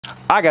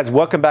Hi guys,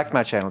 welcome back to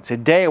my channel.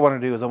 Today I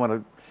want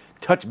to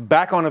touch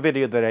back on a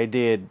video that I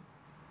did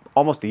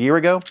almost a year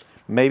ago,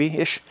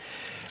 maybe-ish.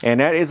 And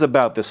that is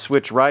about this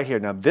switch right here.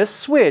 Now this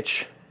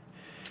switch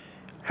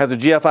has a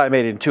GFI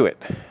made into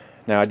it.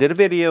 Now I did a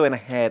video and I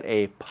had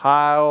a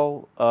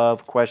pile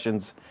of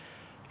questions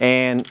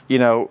and, you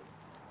know,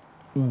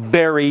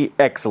 very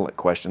excellent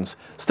questions.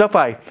 Stuff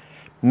I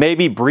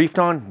maybe briefed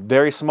on,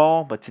 very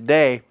small, but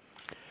today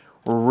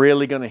we're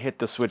really going to hit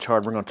the switch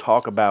hard. We're going to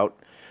talk about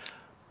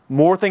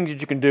more things that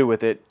you can do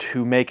with it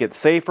to make it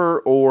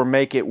safer or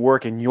make it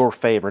work in your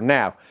favor.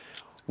 Now,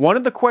 one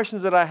of the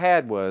questions that I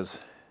had was,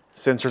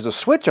 since there's a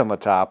switch on the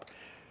top,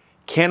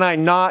 can I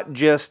not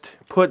just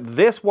put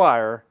this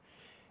wire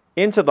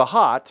into the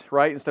hot,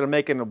 right, instead of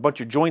making a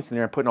bunch of joints in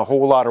there and putting a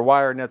whole lot of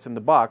wire nuts in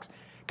the box,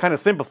 kind of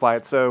simplify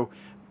it. So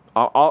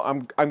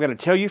I'm going to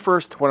tell you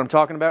first what I'm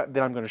talking about,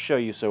 then I'm going to show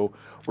you. So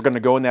we're going to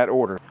go in that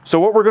order. So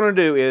what we're going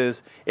to do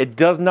is, it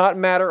does not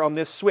matter on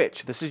this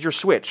switch. This is your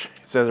switch.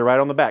 It says it right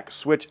on the back,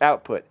 switch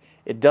output.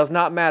 It does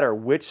not matter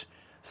which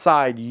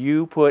side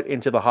you put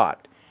into the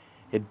hot.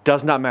 It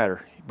does not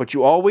matter. But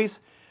you always,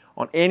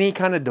 on any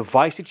kind of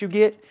device that you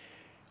get,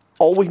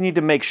 always need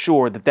to make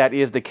sure that that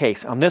is the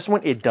case. On this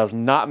one, it does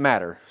not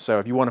matter. So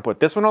if you want to put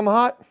this one on the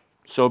hot,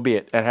 so be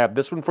it, and have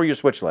this one for your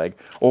switch leg.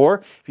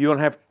 Or if you want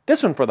to have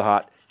this one for the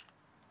hot,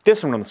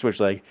 this one on the switch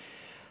leg,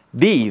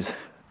 these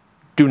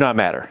do not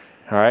matter,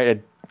 all right,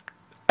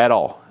 at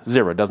all.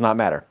 Zero, does not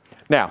matter.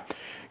 Now,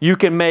 you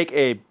can make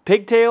a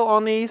pigtail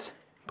on these,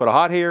 put a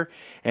hot here,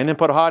 and then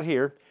put a hot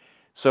here.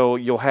 So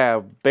you'll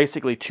have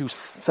basically two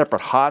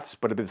separate hots,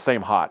 but it'll be the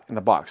same hot in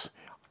the box.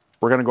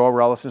 We're going to go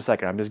over all this in a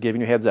second. I'm just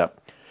giving you a heads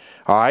up.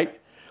 All right?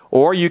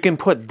 Or you can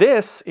put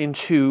this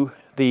into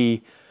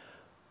the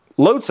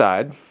load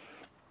side,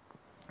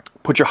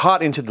 put your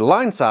hot into the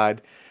line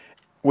side.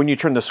 When you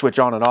turn the switch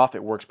on and off,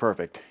 it works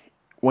perfect.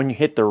 When you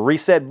hit the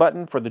reset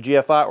button for the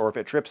GFI, or if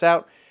it trips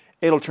out,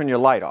 it'll turn your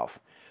light off.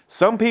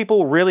 Some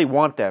people really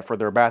want that for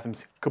their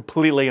bathrooms.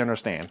 Completely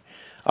understand.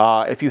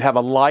 If you have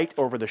a light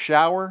over the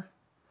shower,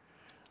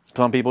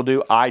 some people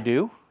do. I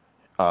do.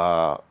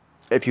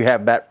 If you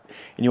have that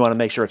and you want to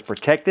make sure it's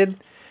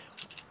protected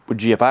with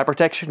GFI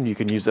protection, you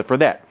can use it for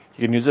that.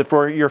 You can use it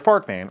for your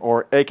fart fan,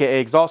 or AKA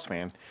exhaust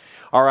fan.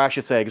 Or I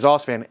should say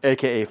exhaust fan,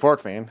 AKA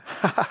fart fan.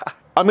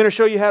 I'm going to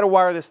show you how to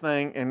wire this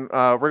thing, and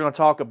we're going to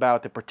talk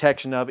about the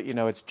protection of it. You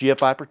know, it's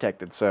GFI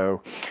protected,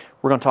 so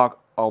we're going to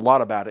talk a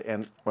lot about it,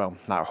 and, well,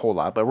 not a whole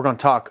lot, but we're going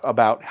to talk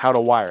about how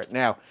to wire it.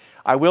 Now,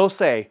 I will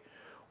say,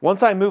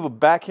 once I move it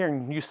back here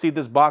and you see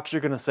this box,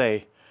 you're going to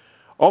say,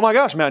 oh my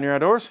gosh, Mountaineer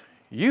Outdoors,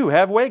 you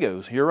have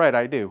Wagos. You're right,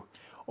 I do.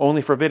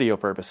 Only for video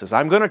purposes.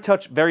 I'm going to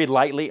touch very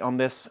lightly on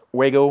this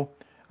Wago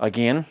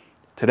again.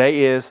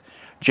 Today is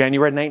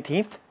January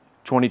 19th,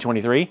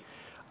 2023.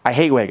 I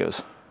hate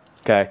Wagos,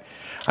 okay?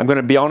 I'm going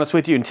to be honest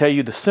with you and tell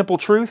you the simple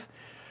truth.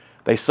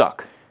 They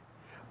suck.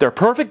 They're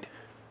perfect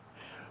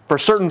for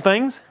certain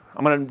things.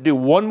 I'm going to do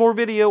one more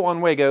video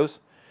on Wagos,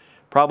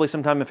 probably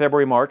sometime in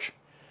February, March.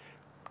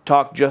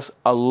 Talk just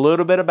a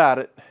little bit about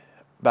it,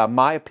 about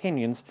my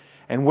opinions,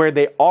 and where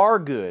they are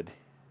good.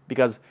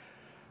 Because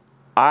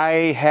I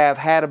have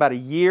had about a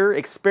year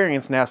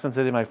experience now since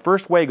I did my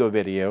first Wago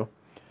video.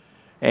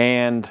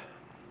 And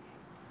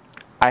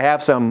I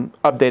have some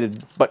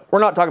updated, but we're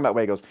not talking about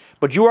Wagos.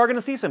 But you are going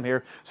to see some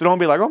here, so don't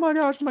be like, oh my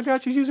gosh,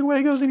 he's using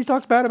Wagos and he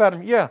talks bad about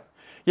them. Yeah,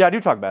 I do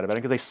talk bad about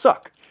them because they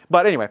suck.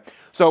 But anyway,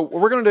 so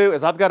what we're going to do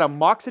is I've got a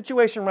mock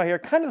situation right here,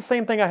 kind of the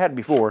same thing I had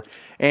before.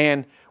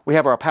 And we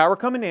have our power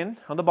coming in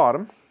on the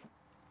bottom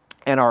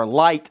and our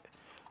light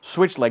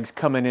switch legs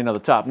coming in on the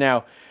top.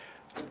 Now,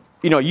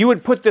 you know, you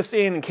would put this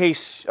in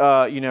case,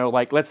 you know,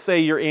 like let's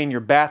say you're in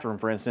your bathroom,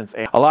 for instance.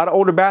 And a lot of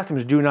older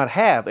bathrooms do not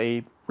have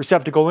a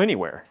receptacle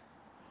anywhere.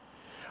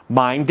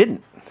 Mine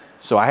didn't,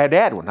 so I had to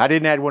add one. I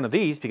didn't add one of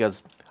these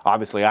because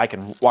obviously I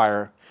can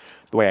wire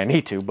the way I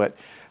need to, but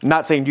I'm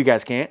not saying you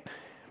guys can't.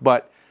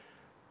 But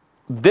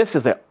this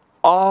is an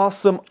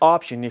awesome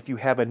option if you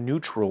have a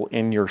neutral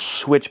in your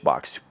switch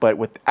box. But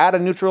without a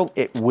neutral,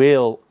 it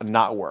will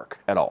not work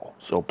at all.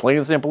 So plain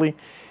and simply,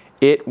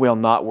 it will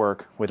not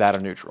work without a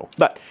neutral.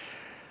 But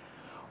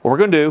what we're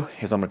going to do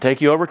is I'm going to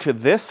take you over to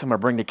this. I'm going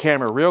to bring the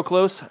camera real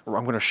close.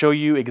 I'm going to show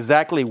you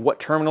exactly what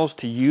terminals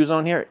to use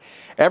on here.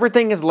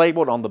 Everything is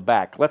labeled on the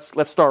back. Let's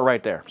start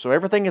right there. So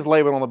everything is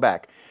labeled on the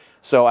back.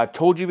 So I've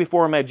told you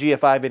before in my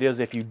GFI videos,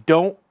 if you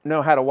don't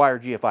know how to wire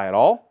GFI at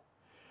all,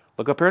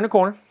 look up here in the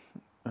corner.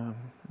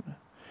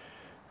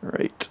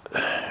 Right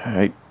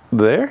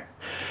there.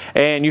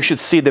 And you should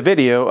see the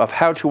video of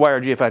how to wire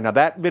GFI. Now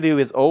that video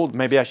is old.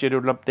 Maybe I should do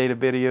an updated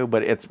video,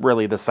 but it's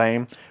really the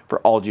same for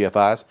all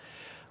GFIs.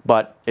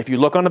 But if you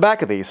look on the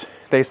back of these,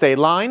 they say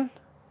line,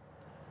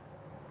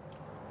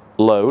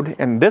 load,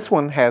 and this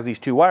one has these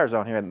two wires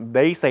on here, and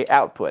they say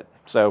output.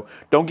 So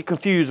don't get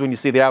confused when you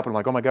see the output. I'm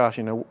like, oh my gosh,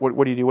 you know,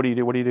 what do you do? What do you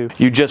do? What do you do?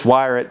 You just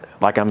wire it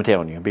like I'm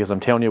telling you, because I'm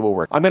telling you it will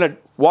work. I'm going to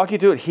walk you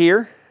through it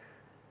here,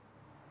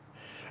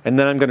 and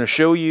then I'm going to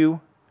show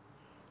you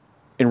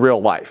in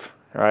real life.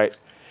 All right.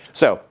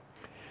 So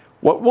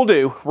what we'll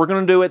do, we're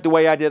going to do it the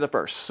way I did it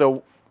first.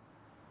 So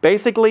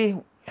basically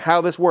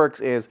how this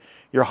works is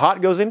your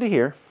hot goes into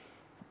here,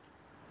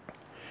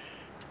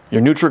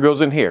 your neutral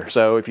goes in here.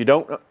 So if you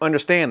don't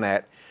understand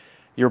that,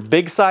 your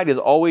big side is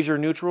always your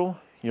neutral,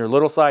 your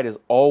little side is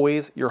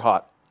always your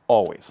hot,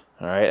 always.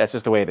 All right, that's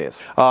just the way it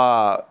is.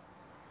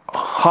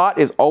 Hot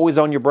is always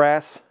on your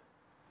brass,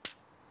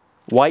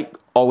 white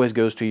always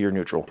goes to your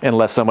neutral,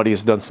 unless somebody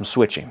has done some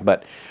switching.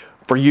 But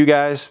for you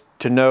guys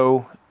to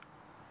know,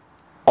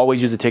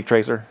 always use a tick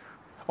tracer,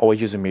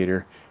 always use a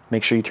meter.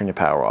 Make sure you turn your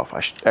power off.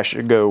 I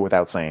should go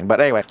without saying. But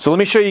anyway, so let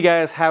me show you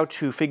guys how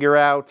to figure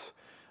out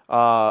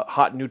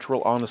hot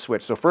neutral on the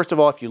switch. So first of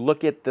all, if you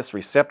look at this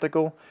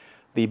receptacle,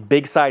 the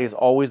big side is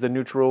always the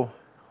neutral.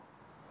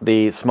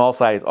 The small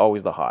side is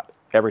always the hot,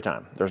 every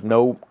time. There's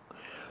no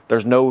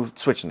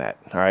switching that,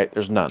 all right?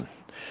 There's none.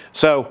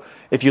 So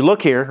if you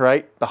look here,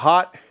 right, the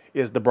hot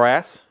is the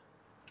brass.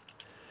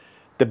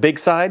 The big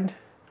side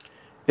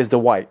is the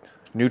white,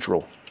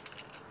 neutral.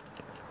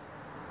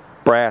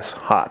 Brass,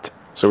 hot.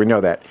 So we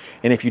know that.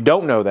 And if you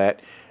don't know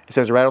that, it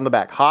says right on the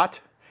back, hot,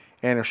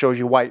 and it shows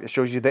you white. It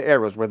shows you the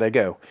arrows where they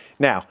go.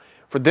 Now,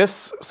 for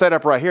this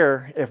setup right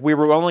here, if we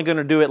were only going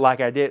to do it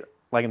like I did,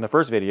 like in the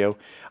first video,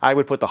 I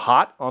would put the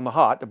hot on the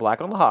hot, the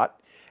black on the hot,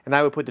 and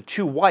I would put the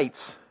two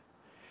whites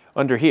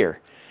under here.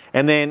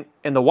 And then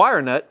in the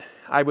wire nut,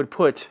 I would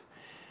put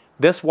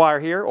this wire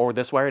here, or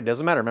this wire, it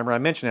doesn't matter. Remember I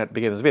mentioned it at the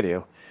beginning of this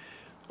video,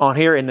 on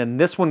here, and then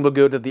this one will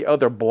go to the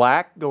other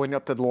black going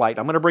up to the light.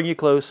 I'm going to bring you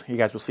close. You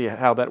guys will see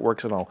how that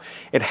works and all.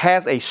 It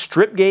has a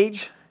strip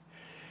gauge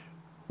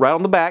right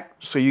on the back,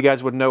 so you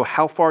guys would know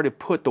how far to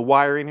put the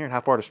wire in here and how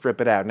far to strip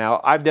it out.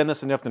 Now, I've done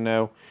this enough to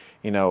know,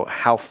 you know,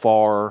 how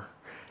far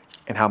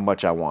and how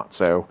much I want.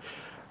 So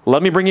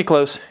let me bring you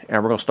close,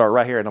 and we're going to start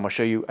right here, and I'm going to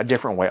show you a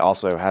different way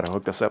also how to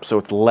hook this up so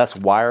it's less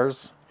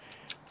wires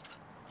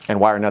and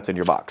wire nuts in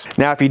your box.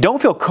 Now, if you don't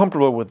feel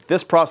comfortable with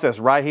this process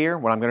right here,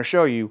 what I'm going to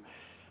show you,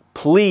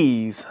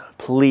 please,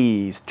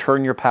 please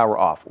turn your power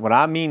off. When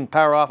I mean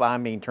power off, I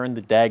mean turn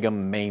the daggum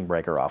main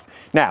breaker off.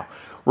 Now,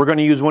 we're going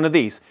to use one of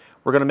these.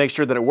 We're going to make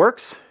sure that it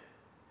works.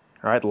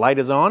 All right, the light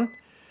is on.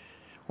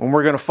 And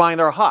we're going to find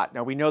our hot.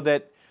 Now, we know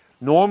that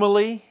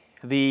normally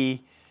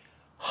the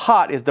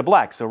hot is the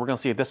black. So we're going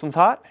to see if this one's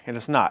hot, and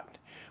it's not.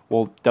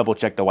 We'll double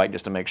check the white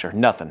just to make sure.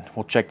 Nothing.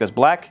 We'll check this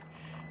black.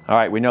 All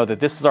right, we know that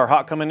this is our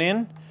hot coming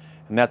in,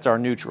 and that's our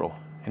neutral.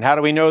 And how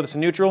do we know it's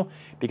neutral?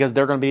 Because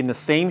they're going to be in the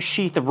same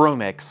sheath of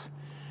Romex.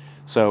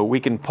 So we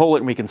can pull it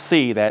and we can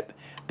see that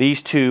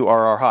these two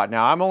are our hot.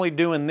 Now I'm only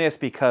doing this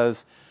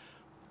because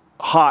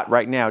hot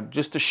right now,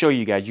 just to show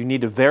you guys, you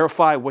need to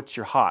verify what's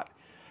your hot,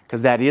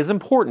 because that is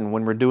important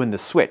when we're doing the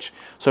switch.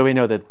 So we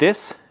know that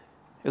this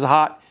is a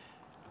hot,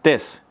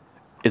 this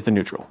is the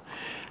neutral,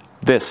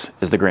 this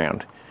is the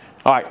ground.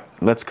 All right,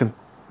 let's go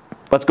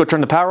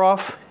turn the power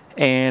off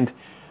and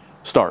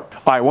start.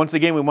 All right, once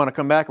again, we want to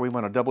come back and we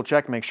want to double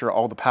check, make sure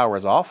all the power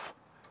is off.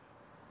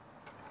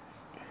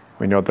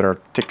 We know that our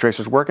tick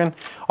tracer is working.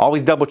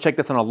 Always double check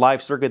this on a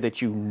live circuit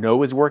that you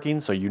know is working,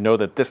 so you know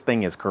that this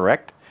thing is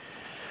correct.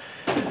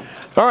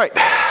 All right,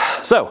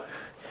 so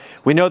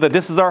we know that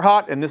this is our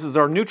hot and this is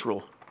our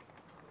neutral,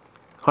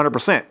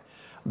 100%.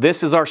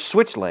 This is our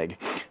switch leg,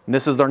 and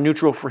this is our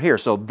neutral for here.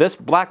 So this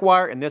black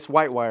wire and this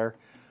white wire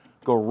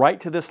go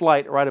right to this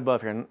light right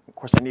above here. And of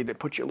course, I need to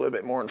put you a little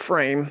bit more in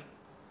frame.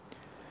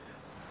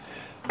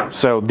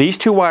 So these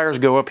two wires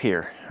go up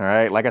here, all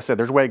right? Like I said,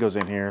 there's Wagos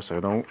in here, so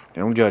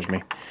don't judge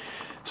me.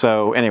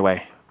 So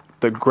anyway,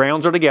 the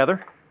grounds are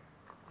together,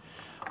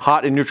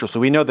 hot and neutral. So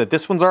we know that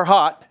this one's our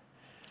hot.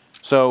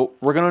 So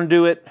we're going to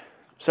do it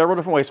several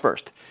different ways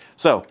first.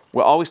 So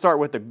we'll always start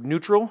with the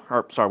neutral,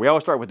 or sorry, we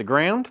always start with the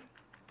ground.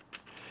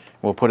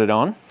 We'll put it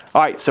on.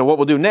 All right, so what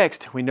we'll do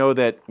next, we know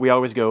that we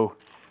always go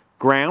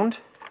ground,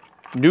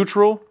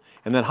 neutral,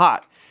 and then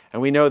hot.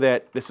 And we know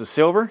that this is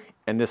silver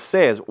and this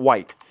says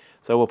white.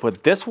 So we'll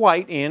put this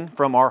white in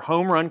from our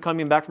home run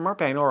coming back from our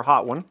panel, our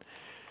hot one.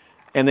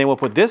 And then we'll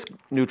put this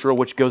neutral,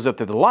 which goes up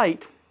to the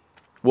light.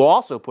 We'll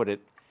also put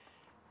it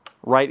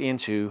right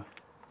into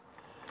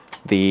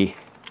the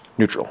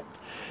neutral.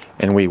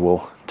 And we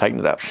will tighten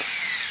it up.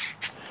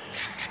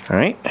 All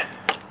right.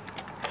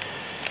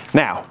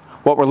 Now,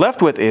 what we're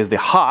left with is the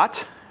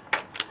hot.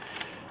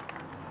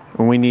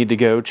 And we need to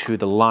go to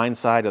the line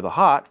side of the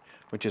hot,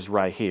 which is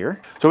right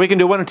here. So we can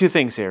do one of two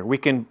things here. We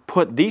can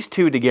put these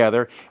two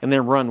together and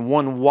then run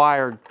one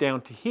wire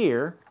down to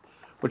here,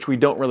 which we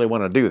don't really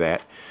want to do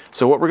that.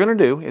 So what we're going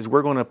to do is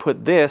we're going to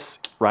put this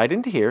right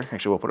into here.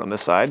 Actually, we'll put it on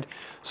this side.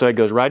 So it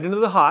goes right into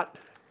the hot.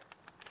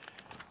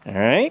 All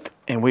right.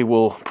 And we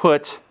will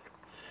put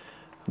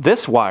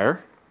this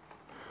wire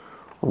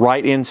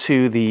right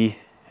into the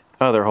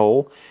other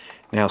hole.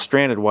 Now,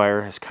 stranded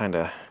wire is kind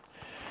of,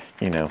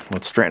 you know,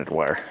 what's stranded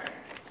wire?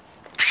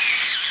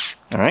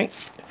 All right.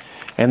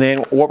 And then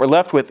what we're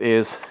left with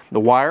is the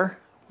wire.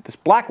 This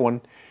black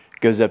one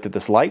goes up to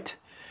this light.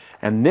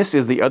 And this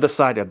is the other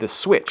side of this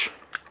switch.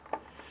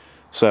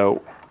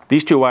 So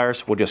these two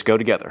wires will just go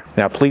together.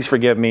 Now, please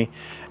forgive me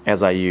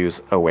as I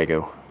use a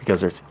Wago,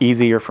 because it's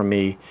easier for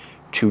me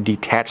to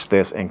detach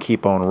this and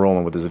keep on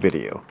rolling with this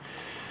video.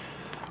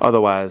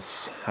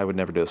 Otherwise, I would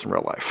never do this in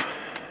real life.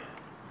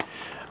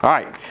 All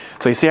right,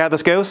 so you see how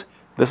this goes?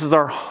 This is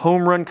our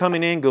home run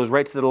coming in, goes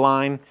right to the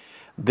line.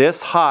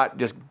 This hot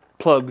just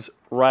plugs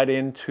right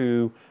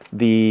into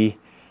the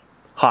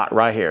hot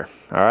right here.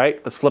 All right,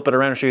 let's flip it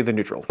around and show you the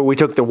neutral. We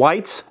took the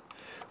whites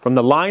from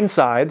the line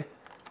side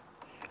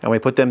and we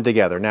put them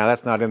together. Now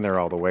that's not in there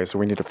all the way, so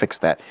we need to fix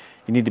that.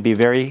 You need to be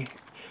very,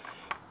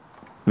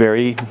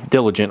 very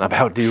diligent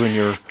about doing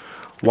your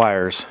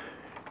wires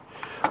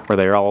where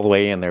they're all the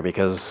way in there,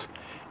 because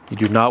you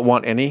do not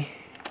want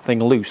anything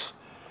loose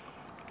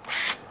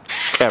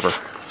ever,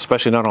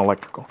 especially not on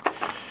electrical.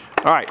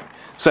 All right,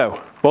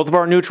 so both of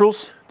our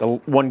neutrals, the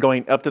one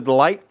going up to the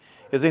light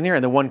is in here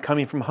and the one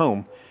coming from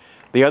home.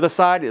 The other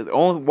side, the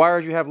only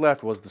wires you have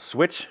left was the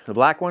switch, the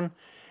black one,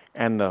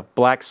 and the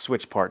black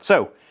switch part.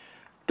 So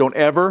don't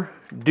ever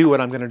do what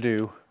I'm going to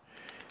do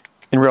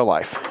in real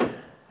life.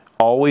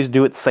 Always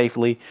do it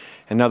safely.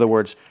 In other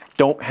words,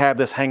 don't have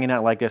this hanging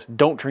out like this.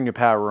 Don't turn your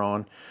power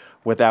on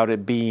without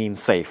it being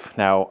safe.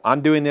 Now,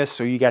 I'm doing this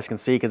so you guys can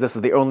see, because this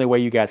is the only way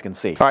you guys can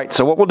see. All right,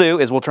 so what we'll do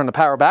is we'll turn the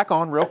power back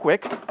on real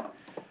quick.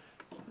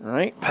 All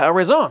right, power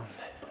is on.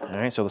 All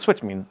right, so the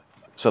switch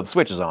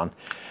is on.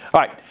 All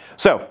right,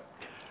 so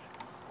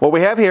what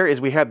we have here is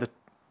we have the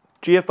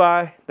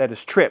GFI that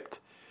is tripped.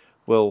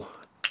 We'll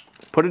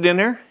put it in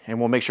there and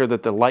we'll make sure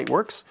that the light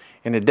works,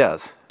 and it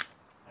does.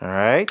 All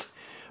right,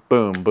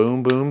 boom,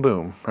 boom, boom,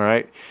 boom. All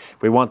right,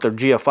 we want the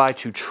GFI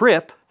to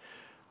trip.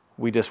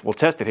 We'll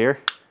test it here.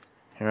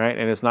 All right,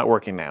 and it's not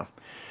working now.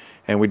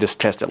 And we just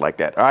test it like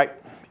that. All right,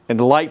 and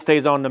the light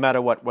stays on no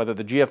matter what, whether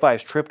the GFI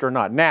is tripped or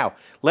not. Now,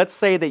 let's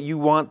say that you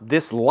want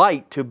this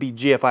light to be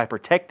GFI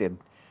protected,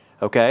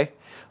 okay?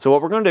 So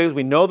what we're gonna do is,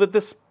 we know that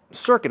this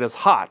circuit is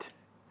hot.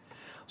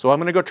 So I'm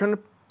gonna go turn the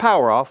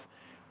power off.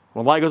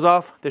 When the light goes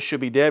off, this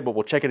should be dead, but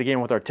we'll check it again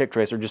with our tick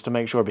tracer just to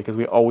make sure, because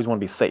we always wanna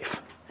be safe.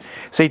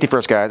 Safety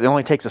first, guys. It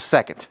only takes a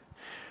second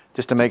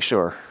just to make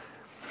sure.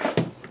 All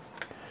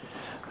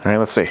right,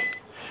 let's see.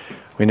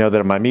 We know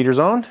that my meter's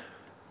on.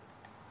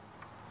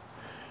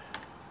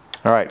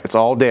 All right, it's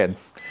all dead.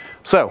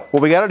 So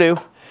what we got to do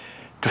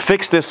to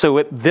fix this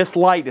so this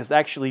light is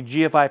actually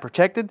GFI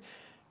protected,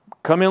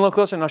 come in a little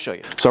closer and I'll show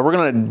you. So we're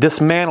going to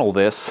dismantle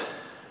this.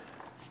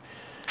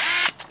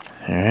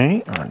 All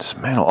right, I'm going to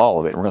dismantle all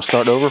of it. We're going to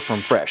start over from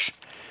fresh,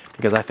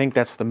 because I think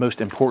that's the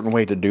most important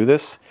way to do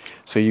this,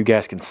 so you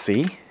guys can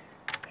see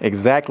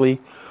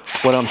exactly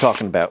what I'm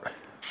talking about.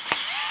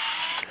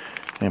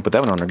 And put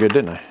that one on there good,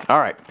 didn't I? All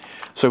right.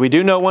 So we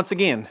do know, once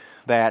again,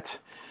 that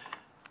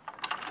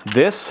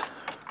this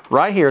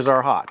right here is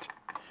our hot.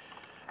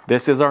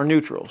 This is our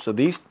neutral. So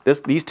these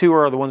two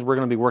are the ones we're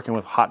going to be working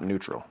with, hot and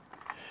neutral.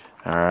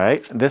 All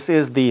right. This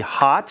is the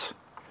hot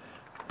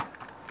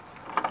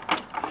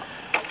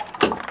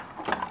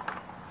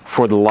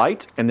for the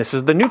light, and this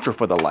is the neutral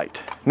for the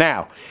light.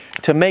 Now,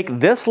 to make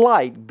this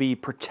light be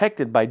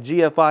protected by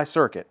GFI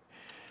circuit,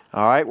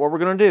 all right, what we're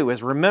going to do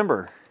is,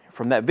 remember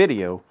from that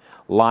video,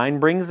 line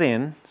brings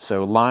in,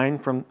 so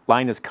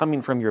line is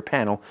coming from your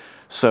panel.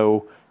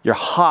 So your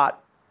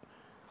hot,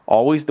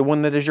 always the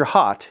one that is your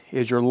hot,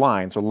 is your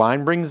line. So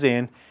line brings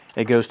in,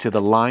 it goes to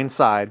the line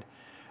side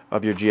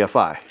of your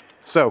GFI.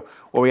 So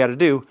what we got to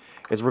do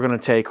is, we're going to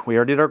take, we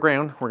already did our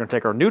ground, we're going to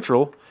take our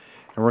neutral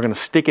and we're going to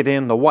stick it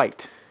in the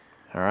white.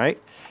 All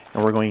right,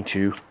 and we're going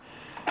to,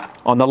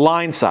 on the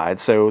line side,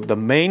 so the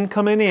main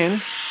coming in,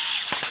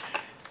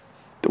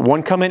 the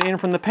one coming in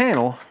from the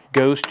panel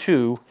goes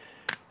to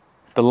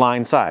the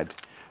line side.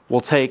 We'll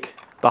take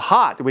the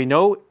hot, we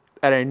know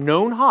at a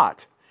known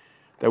hot,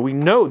 that we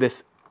know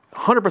this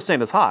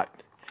 100% is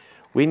hot,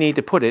 we need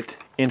to put it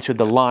into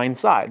the line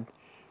side,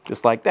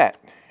 just like that.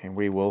 And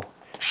we will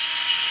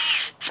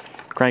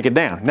crank it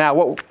down. Now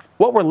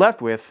what we're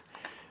left with,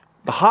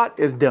 the hot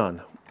is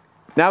done.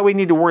 Now we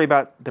need to worry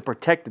about the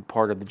protected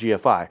part of the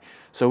GFI.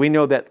 So we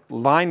know that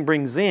line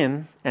brings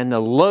in and the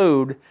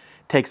load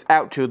takes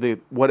out to the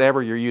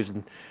whatever you're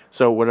using.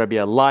 So whether it be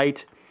a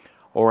light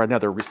or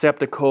another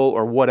receptacle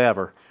or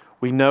whatever,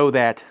 we know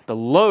that the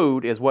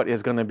load is what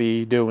is going to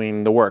be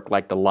doing the work,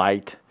 like the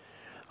light,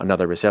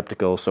 another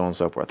receptacle, so on and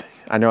so forth.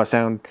 I know I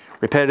sound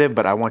repetitive,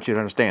 but I want you to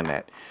understand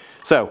that.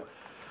 So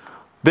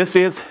this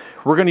is,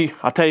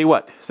 I'll tell you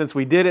what, since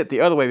we did it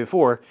the other way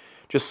before,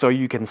 just so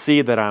you can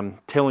see that I'm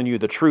telling you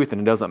the truth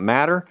and it doesn't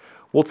matter,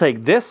 we'll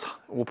take this,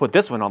 we'll put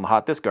this one on the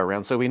hot this go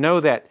around. So we know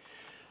that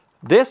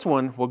this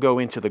one will go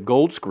into the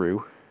gold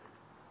screw,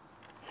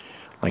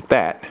 like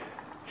that,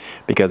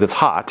 because it's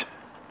hot.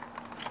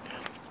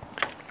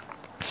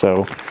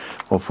 So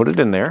we'll put it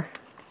in there.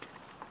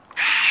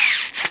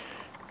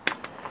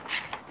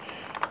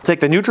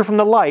 Take the neutral from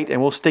the light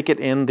and we'll stick it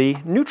in the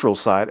neutral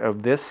side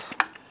of this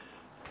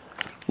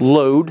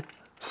load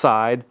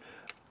side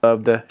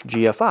of the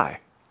GFI.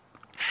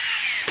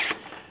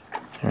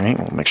 All right,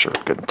 we'll make sure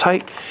it's good and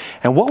tight.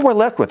 And what we're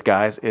left with,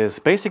 guys, is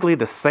basically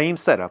the same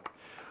setup.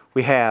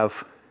 We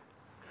have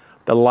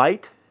the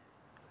light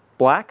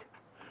black,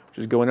 which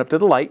is going up to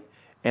the light,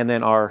 and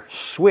then our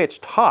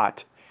switched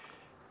hot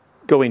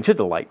going to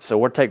the light. So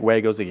we'll take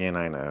Wagos again.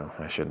 I know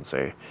I shouldn't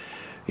say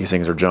these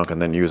things are junk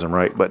and then use them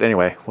right. But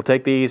anyway, we'll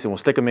take these and we'll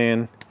stick them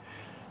in.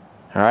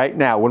 All right,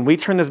 now when we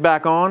turn this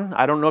back on,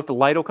 I don't know if the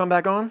light will come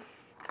back on,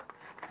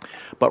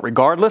 but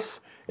regardless,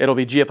 it'll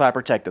be GFCI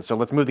protected. So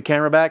let's move the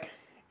camera back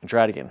and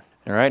try it again.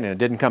 All right, and it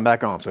didn't come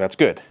back on, so that's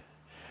good.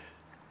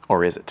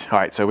 Or is it? All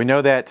right, so we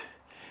know that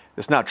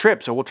it's not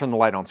tripped, so we'll turn the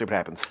light on, see what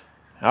happens.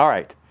 All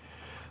right,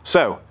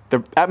 so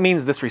that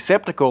means this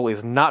receptacle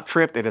is not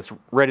tripped and it's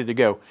ready to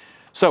go.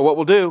 So what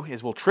we'll do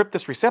is we'll trip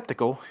this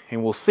receptacle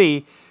and we'll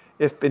see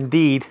if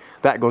indeed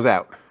that goes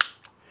out.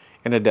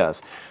 And it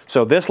does.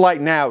 So this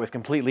light now is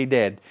completely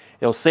dead.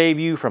 It'll save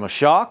you from a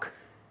shock,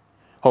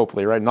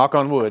 hopefully, right? Knock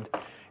on wood.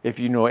 If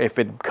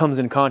it comes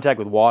in contact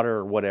with water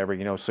or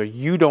whatever, so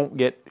you don't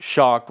get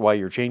shocked while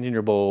you're changing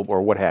your bulb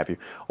or what have you,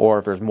 or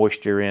if there's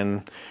moisture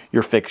in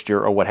your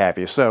fixture or what have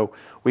you. So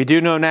we do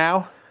know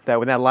now that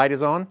when that light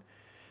is on,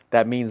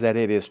 that means that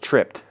it is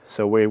tripped.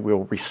 So we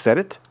will reset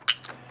it.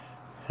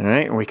 All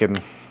right, and we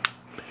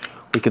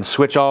can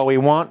switch all we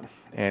want,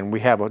 and we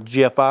have a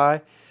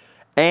GFCI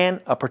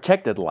and a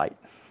protected light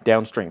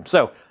downstream.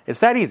 So it's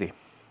that easy.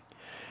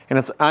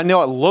 And I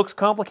know it looks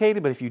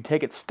complicated, but if you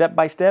take it step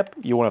by step,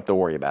 you won't have to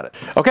worry about it.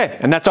 Okay,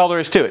 and that's all there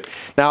is to it.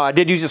 Now, I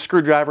did use a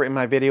screwdriver in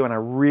my video, and I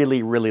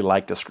really, really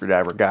like the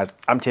screwdriver. Guys,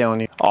 I'm telling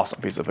you, awesome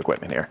piece of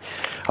equipment here.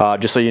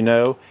 Just so you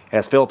know, it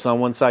has Phillips on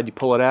one side. You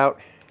pull it out,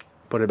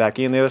 put it back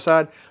in the other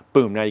side.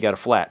 Boom, now you got a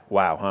flat.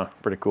 Wow, huh?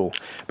 Pretty cool.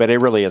 But it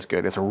really is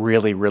good. It's a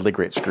really, really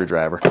great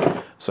screwdriver.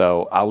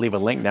 So I'll leave a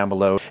link down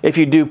below. If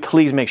you do,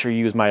 please make sure you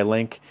use my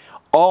link.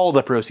 All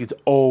the proceeds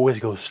always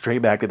go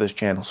straight back to this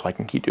channel so I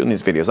can keep doing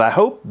these videos. I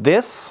hope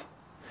this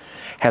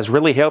has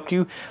really helped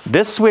you.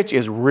 This switch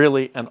is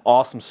really an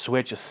awesome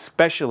switch,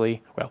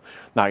 especially, well,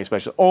 not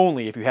especially,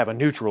 only if you have a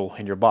neutral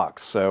in your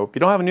box. So if you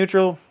don't have a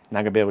neutral, you're not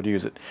gonna be able to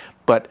use it.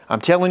 But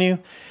I'm telling you,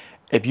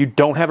 if you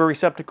don't have a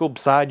receptacle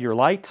beside your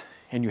light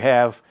and you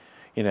have,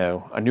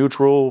 a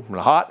neutral and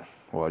a hot,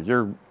 well,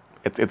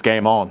 it's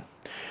game on.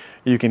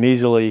 You can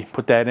easily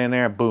put that in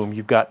there, boom,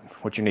 you've got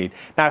what you need.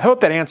 Now, I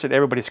hope that answered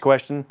everybody's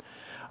question.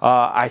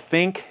 I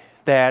think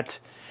that's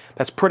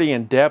pretty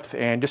in-depth,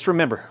 and just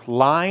remember,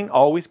 line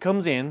always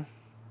comes in,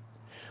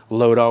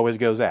 load always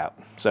goes out.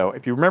 So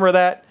if you remember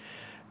that,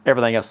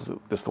 everything else is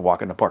just a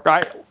walk in the park. All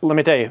right, let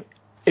me tell you,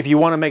 if you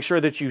want to make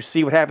sure that you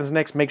see what happens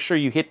next, make sure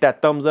you hit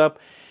that thumbs up,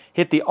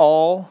 hit the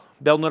all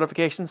bell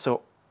notifications,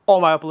 so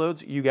all my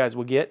uploads you guys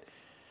will get.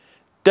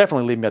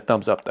 Definitely leave me a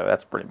thumbs up, though.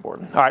 That's pretty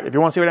important. All right, if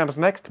you want to see what happens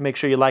next, make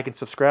sure you like and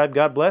subscribe.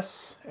 God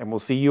bless, and we'll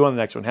see you on the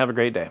next one. Have a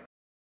great day.